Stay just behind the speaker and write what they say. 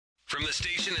From the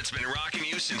station that's been rocking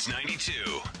you since 92.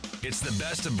 It's the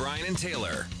best of Brian and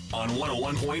Taylor on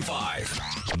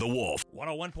 101.5 The Wolf.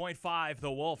 101.5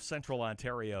 The Wolf, Central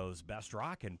Ontario's best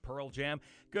rock and Pearl Jam.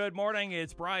 Good morning,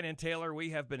 it's Brian and Taylor.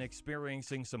 We have been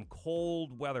experiencing some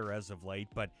cold weather as of late,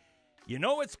 but you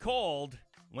know it's cold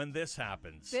when this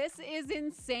happens. This is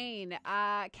insane.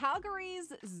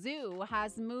 Calgary's zoo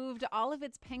has moved all of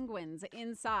its penguins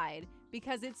inside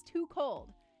because it's too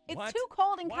cold. It's too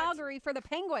cold in Calgary for the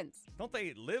penguins. Don't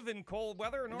they live in cold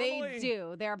weather normally? They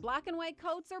do. Their black and white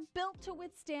coats are built to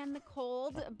withstand the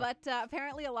cold, but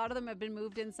apparently a lot of them have been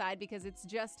moved inside because it's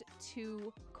just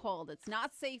too cold. It's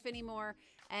not safe anymore.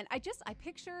 And I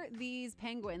picture these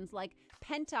penguins like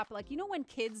pent up, like, you know when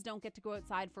kids don't get to go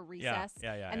outside for recess?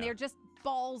 And they're just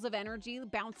balls of energy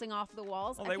bouncing off the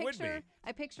walls. Well, they would be.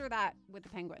 I picture that with the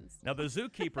penguins. Now, the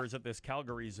zookeepers at this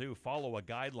Calgary Zoo follow a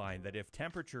guideline that if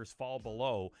temperatures fall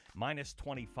below minus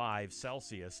 25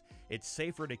 Celsius, it's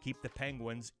safer to keep the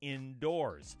penguins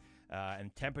indoors.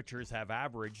 And temperatures have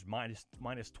averaged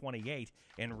minus 28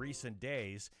 in recent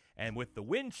days. And with the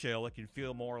wind chill, it can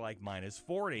feel more like minus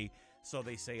 40. So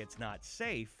they say it's not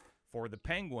safe for the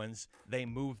penguins. They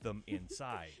move them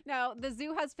inside. Now, the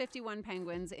zoo has 51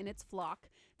 penguins in its flock.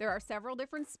 There are several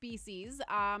different species,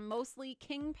 mostly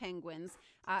king penguins.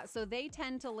 So they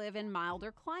tend to live in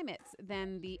milder climates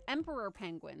than the emperor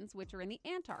penguins, which are in the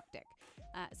Antarctic.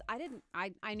 So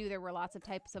I knew there were lots of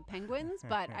types of penguins,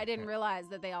 but I didn't realize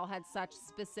that they all had such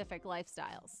specific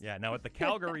lifestyles. Yeah, now at the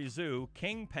Calgary Zoo,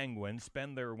 king penguins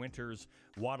spend their winters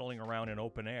waddling around in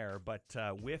open air, but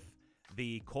with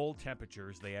the cold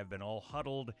temperatures, they have been all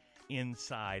huddled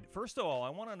inside. First of all, I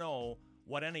want to know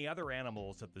what any other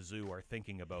animals at the zoo are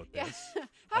thinking about this. Yeah.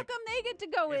 How come they get to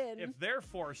go in? If they're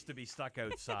forced to be stuck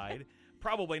outside,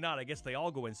 probably not. I guess they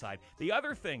all go inside. The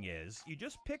other thing is, you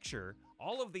just picture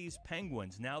all of these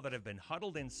penguins now that have been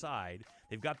huddled inside.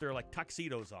 They've got their like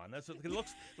tuxedos on. That's what it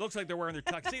looks like they're wearing their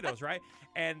tuxedos, right?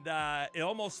 And it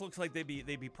almost looks like they'd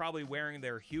be probably wearing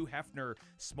their Hugh Hefner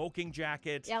smoking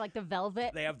jacket. Yeah, like the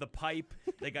velvet. They have the pipe.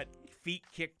 They got feet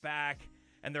kicked back,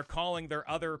 and they're calling their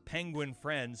other penguin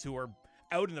friends who are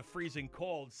out in the freezing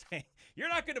cold saying, "You're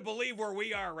not going to believe where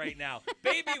we are right now.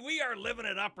 Baby, we are living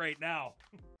it up right now."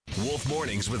 Wolf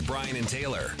Mornings with Brian and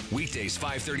Taylor. Weekdays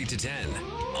 5:30 to 10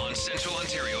 on Central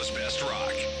Ontario's best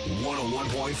rock.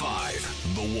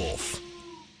 101.5 The Wolf.